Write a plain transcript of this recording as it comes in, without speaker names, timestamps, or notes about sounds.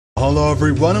Hello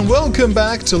everyone and welcome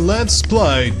back to Let's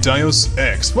Play Deus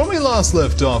Ex. When we last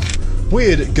left off,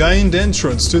 we had gained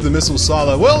entrance to the missile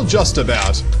silo, well just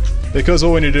about. Because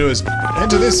all we need to do is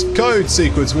enter this code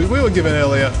sequence we were given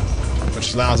earlier,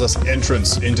 which allows us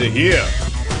entrance into here.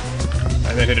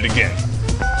 And then hit it again.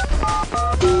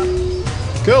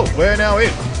 Cool, we're now in.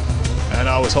 And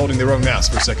I was holding the wrong mouse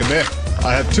for a second there.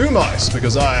 I have two mice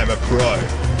because I am a pro.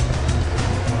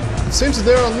 It seems that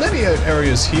there are many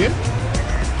areas here,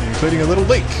 including a little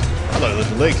leak. Hello,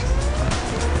 little leak.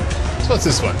 So what's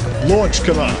this one? Launch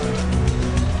command.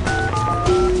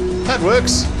 That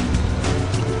works.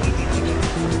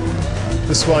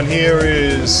 This one here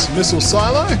is missile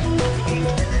silo.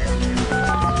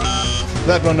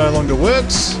 That one no longer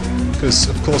works, because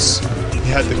of course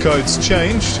you had the codes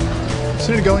changed. So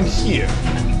we need to go in here.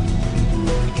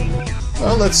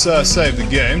 Well, let's save the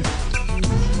game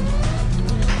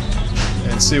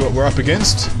and see what we're up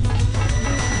against.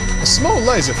 A small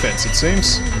laser fence, it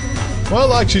seems.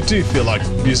 Well, I actually do feel like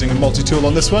using a multi-tool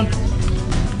on this one.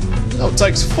 Oh, it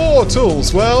takes 4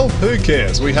 tools. Well, who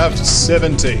cares? We have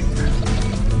 17.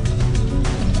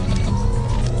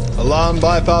 Alarm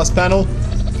bypass panel.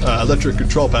 Electric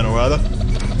control panel, rather.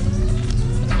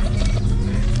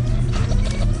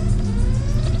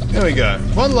 There we go.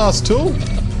 One last tool.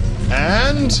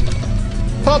 And...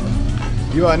 pop!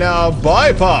 You are now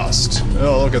bypassed.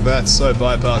 Oh, look at that. So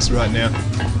bypassed right now.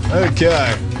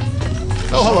 Okay.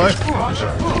 Oh, hello.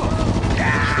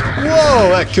 Whoa,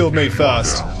 that killed me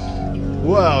fast.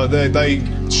 Wow, they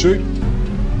shoot.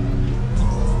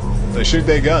 They shoot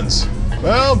their guns.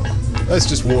 Well, let's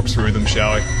just walk through them,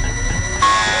 shall we?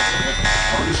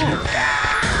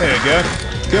 There you go.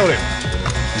 Killed him.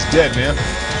 He's dead now.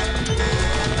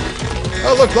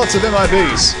 Oh, look, lots of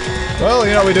MIBs. Well,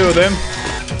 you know what we do with them?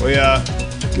 We,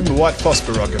 give them a white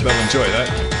phosphor rocket. They'll enjoy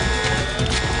that.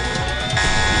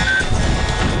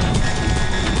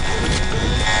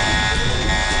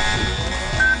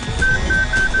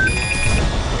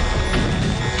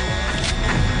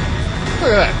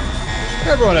 Look at that.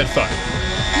 Everyone had fun.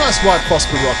 Nice white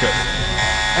phosphor rocket.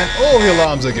 And all the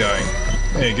alarms are going.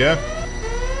 There you go.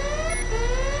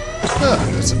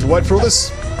 Ah, just have to wait for all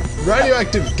this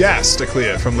radioactive gas to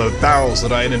clear from the barrels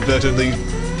that I inadvertently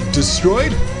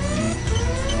destroyed.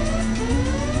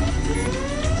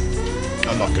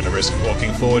 I'm not going to risk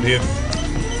walking forward here.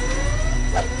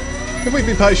 If we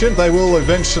be patient, they will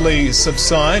eventually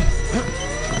subside.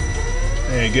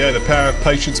 There you go, the power of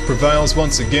patience prevails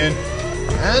once again.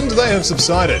 And they have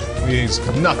subsided. We used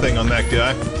nothing on that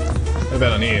guy. What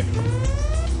about on here?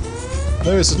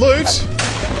 There's loot.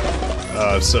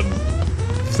 Some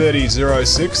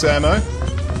 3006 ammo.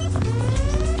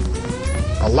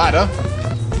 A ladder.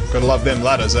 Gotta love them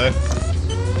ladders, eh?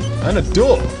 And a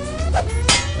door.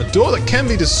 A door that can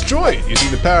be destroyed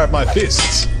using the power of my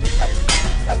fists.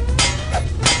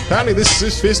 Apparently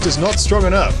this fist is not strong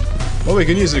enough. Well, we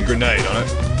can use a grenade on it.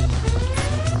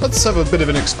 Let's have a bit of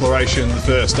an exploration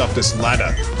first up this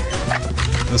ladder.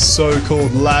 The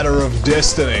so-called Ladder of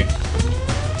Destiny.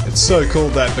 It's so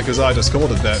called that because I just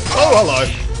called it that. Oh,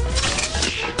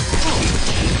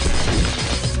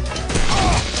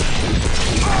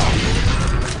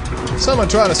 hello! Someone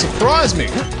trying to surprise me!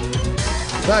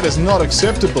 That is not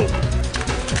acceptable.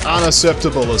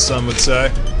 Unacceptable, as some would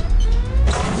say.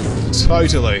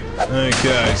 Totally.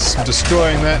 Okay, so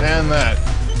destroying that and that.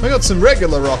 We got some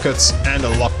regular rockets and a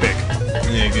lockpick.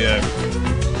 There you go.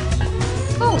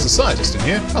 Oh, there's a scientist in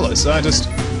here. Hello, scientist.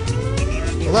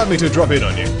 Allow me to drop in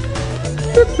on you.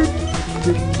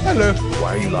 Hello.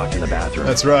 Why are you locked in the bathroom?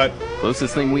 That's right.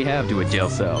 Closest thing we have to a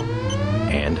jail cell.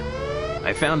 And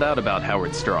I found out about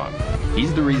Howard Strong.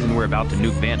 He's the reason we're about to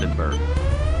nuke Vandenberg.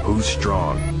 Who's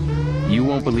Strong? You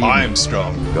won't believe me. I'm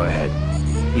Strong. Go ahead.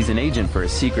 He's an agent for a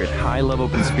secret high-level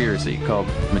conspiracy called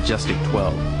Majestic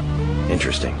 12.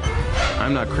 Interesting.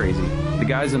 I'm not crazy. The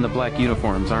guys in the black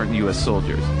uniforms aren't U.S.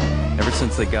 soldiers. Ever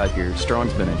since they got here,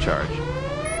 Strong's been in charge.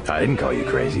 I didn't call you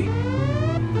crazy.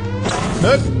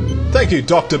 Nope. Thank you,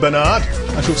 Dr. Bernard.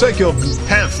 I shall take your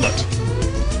pamphlet.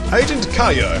 Agent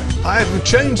Kayo, I have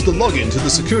changed the login to the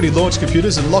security launch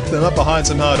computers and locked them up behind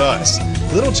some hard ice.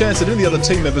 Little chance that any of the other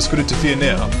team members could interfere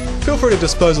now. Feel free to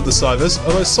dispose of the cybers,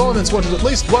 although Solomon's wanted at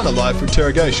least one alive for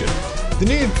interrogation. The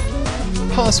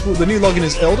new login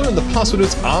is Elder and the password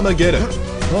is Armageddon.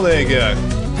 Well, there you go.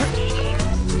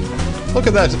 Look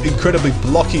at that incredibly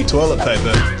blocky toilet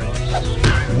paper.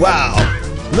 Wow!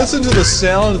 Listen to the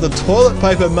sound the toilet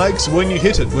paper makes when you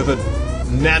hit it with a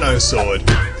nano sword.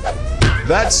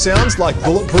 That sounds like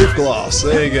bulletproof glass.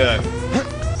 There you go.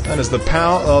 That is the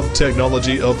power of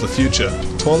technology of the future.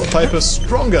 Toilet paper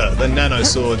stronger than nano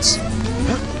swords.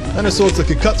 And a sword that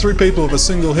can cut through people with a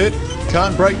single hit.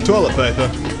 Can't break toilet paper.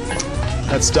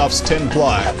 That stuff's 10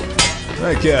 ply.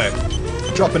 Okay.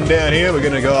 Dropping down here, we're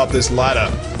going to go up this ladder.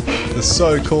 The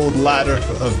so-called ladder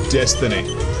of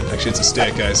destiny. Actually, it's a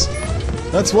staircase.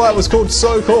 That's why it was called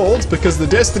so-called, because the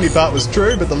destiny part was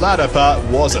true, but the ladder part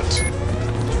wasn't.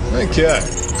 Okay.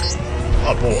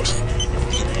 Abort.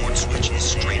 The abort switch is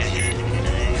straight ahead.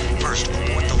 First,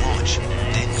 abort the launch,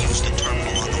 then use the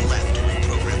terminal on the left to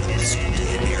reprogram the missile to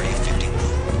hit Area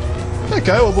 51.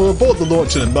 Okay, well, we'll abort the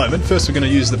launch in a moment. First, we're going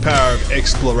to use the power of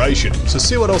exploration to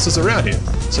see what else is around here,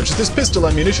 such as this pistol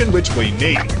ammunition, which we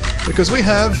need, because we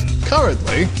have,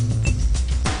 currently...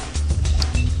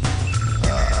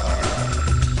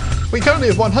 We currently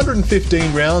have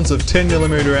 115 rounds of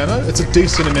 10mm ammo. It's a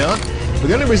decent amount, but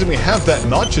the only reason we have that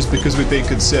much is because we've been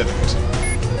conserving it.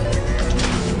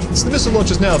 So the missile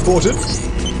launch is now aborted.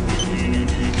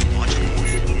 Launch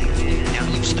aborted. Now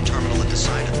use the terminal at the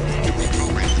side of it to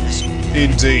reprogram the missile.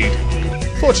 Indeed.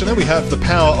 Fortunately, we have the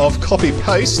power of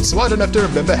copy-paste, so I don't have to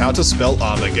remember how to spell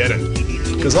Armageddon.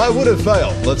 Because I would have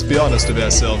failed, let's be honest with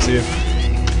ourselves here.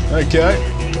 Okay.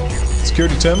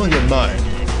 Security terminal, get mine.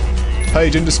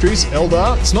 Page Industries,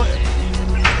 Eldar, it's not...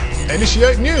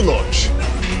 Initiate new launch.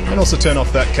 And also turn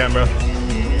off that camera.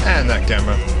 And that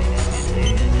camera.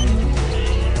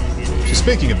 So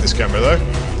speaking of this camera though,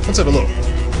 let's have a look.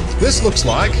 This looks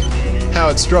like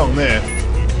Howard Strong there.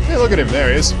 Yeah, look at him, there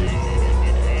he is.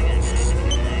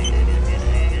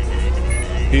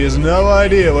 He has no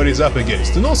idea what he's up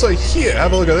against. And also here,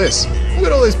 have a look at this. Look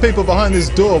at all these people behind this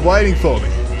door waiting for me.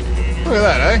 Look at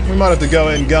that, eh? We might have to go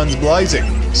in guns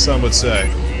blazing. Some would say.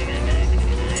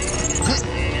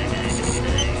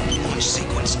 Launch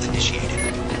sequence initiated.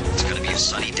 It's going to be a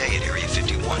sunny day at Area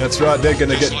 51. That's right, they're going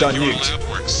to get done Your nuked. lab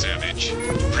work, Savage.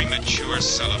 Premature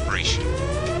celebration.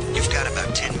 You've got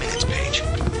about 10 minutes, Paige.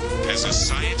 As a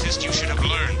scientist, you should have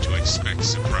learned to expect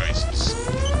surprises.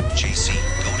 JC,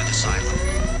 go to the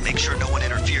silo. Make sure no one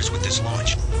interferes with this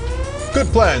launch. Good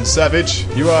plan, Savage.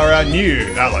 You are our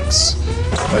new Alex.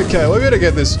 Okay, well, we better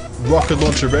get this rocket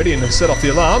launcher ready and set off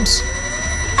the alarms.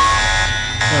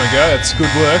 There we go, that's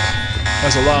good work.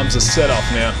 Those alarms are set off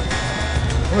now.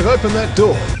 And we've opened that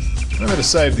door. I'm going to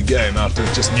save the game after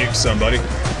it just nuked somebody.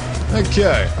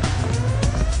 Okay.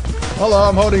 Hello,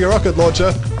 I'm holding a rocket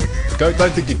launcher. Don't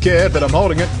think you care, but I'm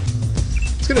holding it.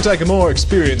 It's going to take more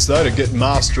experience, though, to get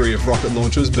mastery of rocket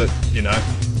launchers, but, you know.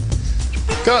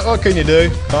 What can you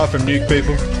do, apart from nuke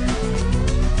people?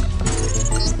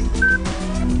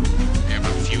 We have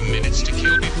a few minutes to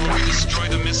kill before we destroy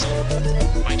the missile.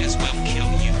 Might as well kill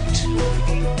Newt.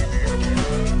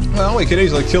 Well, we could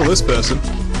easily kill this person.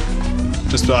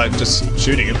 Just by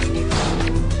shooting him.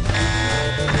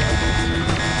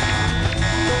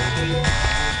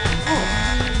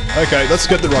 Okay, let's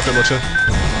get the rocket launcher.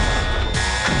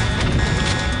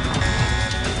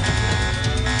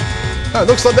 Oh, it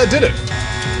looks like that did it.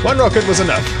 One rocket was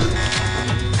enough.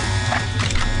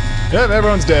 Yep,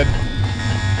 everyone's dead.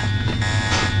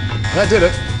 That did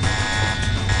it.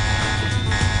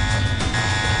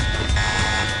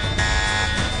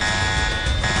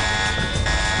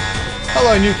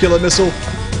 Hello, nuclear missile.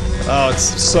 Oh, it's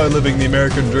so living the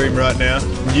American dream right now.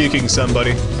 Nuking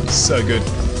somebody. So good.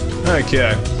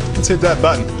 Okay, let's hit that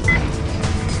button.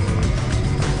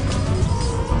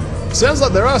 Sounds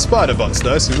like there are spider bots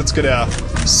though, so let's get our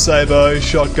Sabo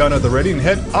shotgun at the ready and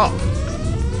head up.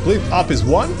 I believe up is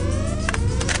 1?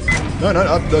 No,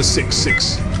 up, no,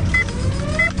 6.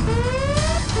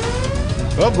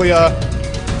 Well, we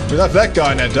left that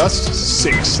guy in our dust.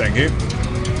 6, thank you.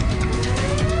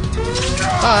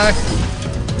 Hi.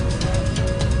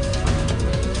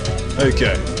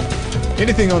 Okay.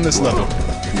 Anything on this level?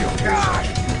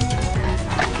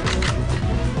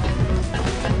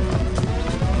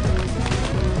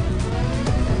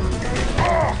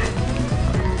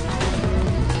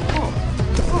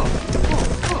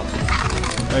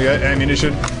 Okay,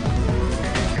 ammunition.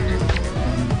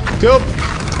 Cool.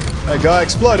 That guy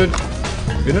exploded.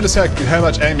 You notice how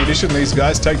much ammunition these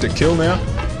guys take to kill now?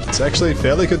 It's actually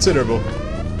fairly considerable.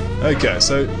 Okay,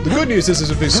 so the good news is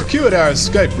that we've secured our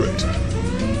escape route.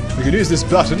 We can use this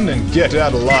button and get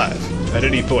out alive at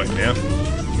any point now.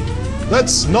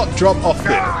 Let's not drop off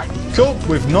there. Cool,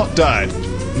 we've not died.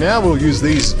 Now we'll use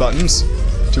these buttons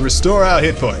to restore our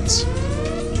hit points.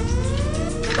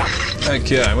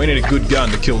 Okay, we need a good gun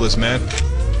to kill this man.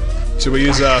 Should we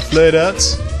use our flare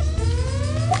darts?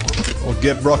 Or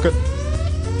get rocket?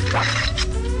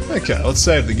 Okay, let's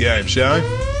save the game, shall we?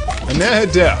 And now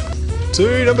head down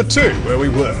to number 2, where we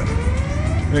were.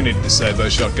 We need the Sabo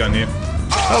shotgun here.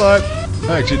 Hello.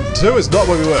 Actually, 2 is not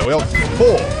where we were. Well, 4.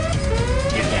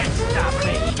 You can't stop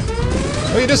me.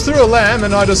 Well, you just threw a lamb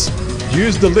and I just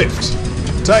used the lift.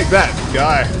 Take that,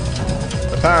 guy.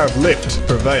 The power of lift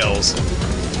prevails.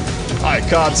 I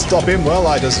can't stop him. Well,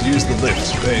 I just used the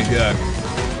lift. There you go.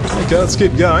 Okay, let's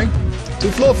keep going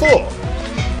to floor 4.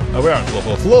 Oh, we're on floor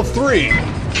 4. Floor 3.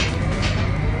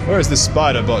 Where is this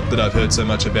spider bot that I've heard so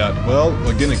much about? Well,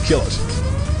 we're gonna kill it.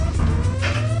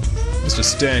 Let's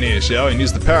just stand here, shall we, and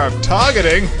use the power of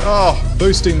targeting. Oh,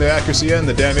 boosting the accuracy and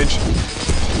the damage.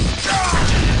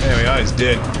 There we are, he's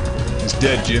dead. He's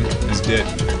dead, Jim. He's dead.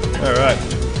 Alright.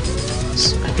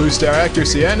 Let's boost our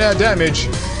accuracy and our damage.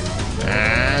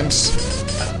 And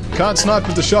can't snipe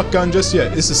with the shotgun just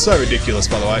yet. This is so ridiculous,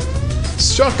 by the way.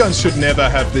 Shotguns should never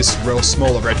have this real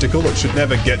small reticle. It should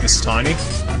never get this tiny.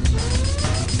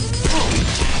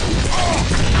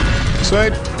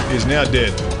 Sweet. He's now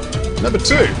dead. Number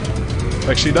 2.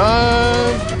 Actually,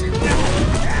 no.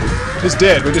 He's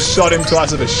dead. We just shot him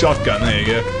twice with a shotgun. There you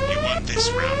go. You won this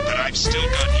round, but I've still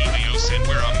got Helios and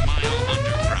we're a mile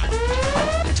underground.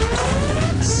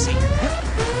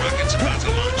 Rockets about to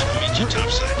launch. I'll meet you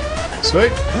topside.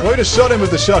 Sweet. We just shot him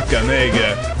with the shotgun. There you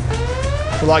go.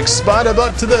 Like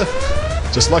Spider-Bot to the...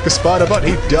 Just like a Spider-Bot,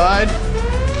 he died.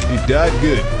 He died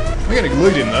good. We're gonna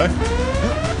loot him, though.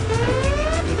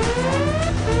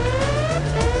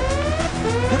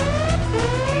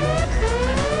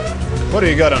 What do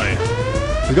you got on here?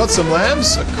 We got some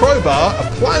lambs, a crowbar, a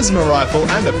plasma rifle,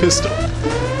 and a pistol.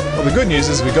 Well, the good news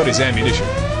is we got his ammunition.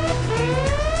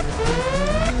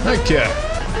 Okay.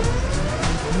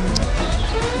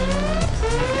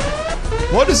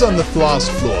 What is on the last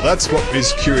floor? That's what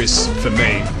is curious for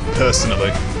me,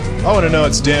 personally. I want to know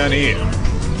what's down here.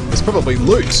 There's probably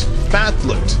loot. Fat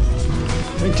loot.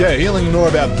 Okay, healing more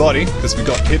of our body, because we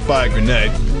got hit by a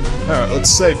grenade. Alright, let's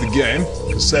save the game.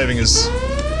 Saving is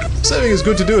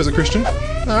good to do as a Christian.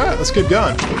 Alright, let's keep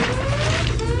going.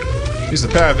 Use the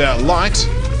power of our light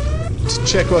to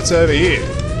check what's over here.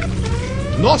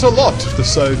 Not a lot,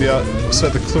 so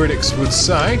the critics would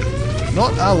say.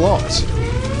 Not a lot.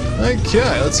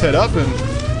 Okay, let's head up and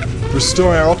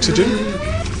restore our oxygen.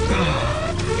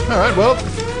 Alright, well,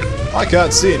 I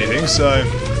can't see anything, so...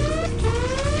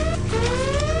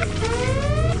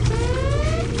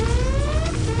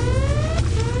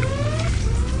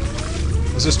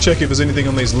 Let's just check if there's anything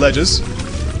on these ledges.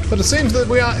 But it seems that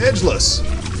we are edgeless.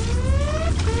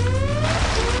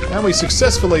 And we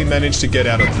successfully managed to get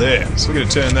out of there. So we're going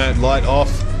to turn that light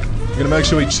off. We're going to make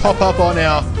sure we chop up on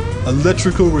our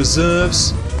electrical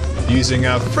reserves using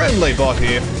our friendly bot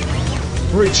here.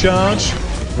 Recharge,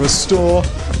 restore,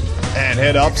 and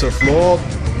head up to floor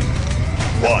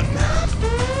 1.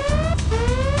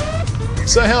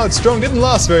 So Howard Strong didn't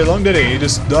last very long, did he? He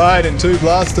just died in 2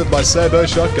 blasts by Sabo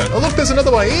shotgun. Oh look, there's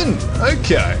another way in!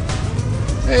 Okay.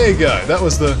 There you go. That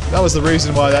was the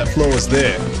reason why that floor was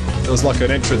there. There was like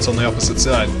an entrance on the opposite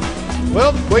side.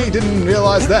 Well, we didn't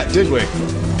realise that, did we?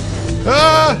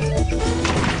 Ah!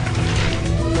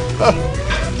 Oh,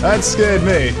 that scared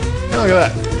me. Oh, look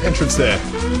at that. Entrance there.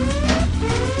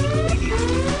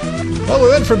 Well, we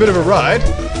went for a bit of a ride.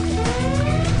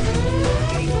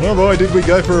 Oh boy, did we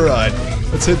go for a ride.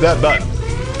 Let's hit that button.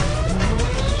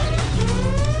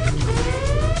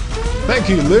 Thank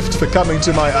you, Lift, for coming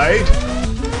to my aid.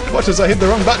 What, as I hit the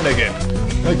wrong button again?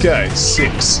 Okay,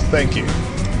 6. Thank you.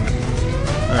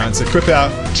 Alright, let's equip our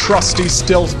trusty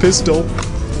stealth pistol.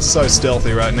 It's so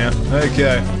stealthy right now.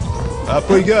 Okay. Up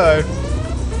we go.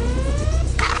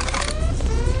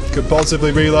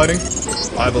 Compulsively reloading?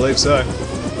 I believe so.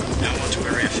 Now on to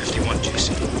Area 51,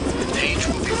 JC. The page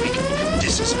will be weakened.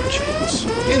 This is our chance.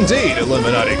 Indeed,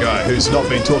 Illuminati guy who's not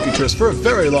been talking to us for a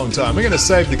very long time. We're going to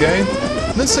save the game.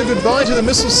 And then say goodbye to the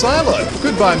missile silo.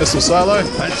 Goodbye, missile silo.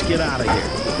 Let's get out of here.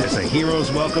 There's a hero's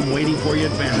welcome waiting for you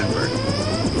at Vandenberg.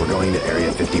 We're going to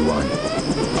Area 51.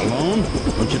 Alone?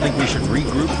 Don't you think we should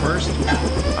regroup first?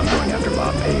 I'm going after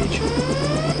Bob Page.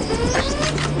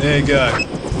 There you go.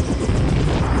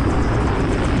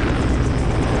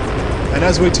 And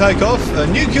as we take off, a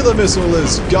nuclear missile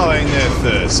is going there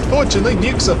first. Fortunately,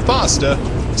 nukes are faster,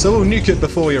 so we'll nuke it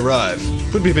before we arrive.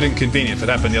 Would be a bit inconvenient if it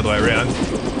happened the other way around.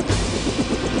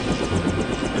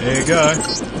 There you go.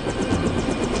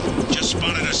 Just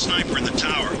spotted a sniper in the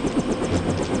tower.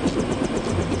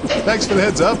 Thanks for the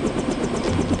heads up.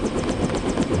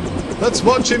 Let's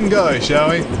watch him go, shall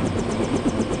we?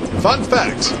 Fun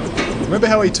fact. Remember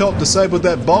how he disabled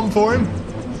that bomb for him?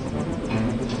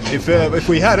 If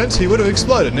we hadn't, he would have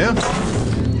exploded now.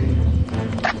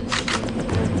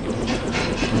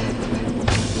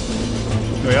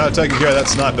 There we are, taking care of that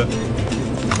sniper.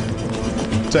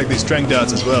 Take these strang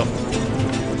darts as well.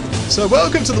 So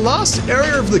welcome to the last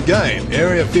area of the game,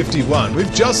 Area 51.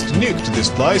 We've just nuked this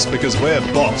place because we're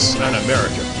boss and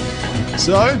American.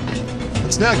 So,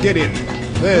 let's now get in.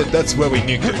 There, that's where we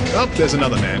nuked it. Oh, there's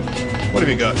another man. What have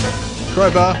you got?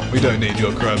 Crowbar? We don't need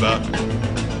your crowbar.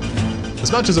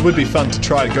 As much as it would be fun to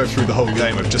try to go through the whole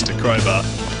game with just a crowbar,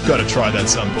 gotta try that at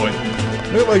some point.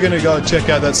 We're gonna go check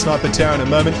out that sniper tower in a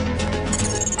moment.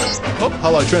 Oh,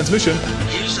 hello, transmission.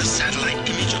 Here's a satellite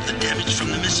image of the damage from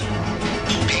the missile.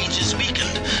 Page is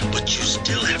weakened, but you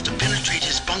still have to penetrate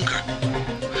his bunker.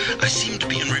 I seem to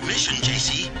be in remission,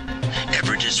 JC.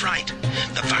 Everett is right.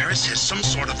 The virus has some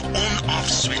sort of on-off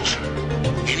switch.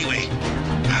 Anyway,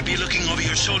 I'll be looking over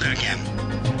your shoulder again.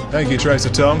 Thank you, Tracer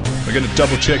Tom. We're going to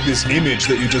double check this image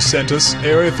that you just sent us.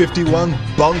 Area 51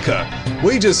 bunker.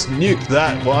 We just nuked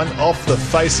that one off the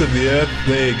face of the earth.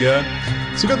 There you go.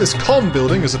 So we've got this comm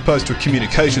building as opposed to a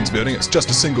communications building. It's just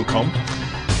a single comm.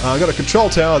 Got a control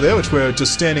tower there, which we're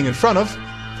just standing in front of.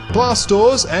 Blast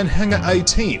doors and Hangar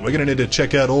 18. We're going to need to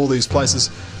check out all these places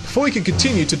before we can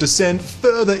continue to descend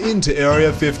further into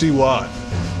Area 51.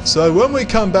 So when we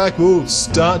come back, we'll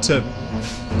start to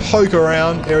poke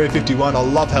around Area 51. I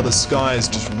love how the sky is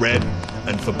just red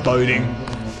and foreboding,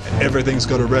 and everything's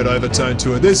got a red overtone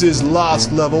to it. This is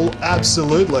last level,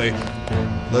 absolutely.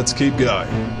 Let's keep going.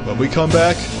 When we come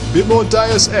back, a bit more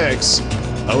Deus Ex.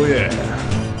 Oh yeah.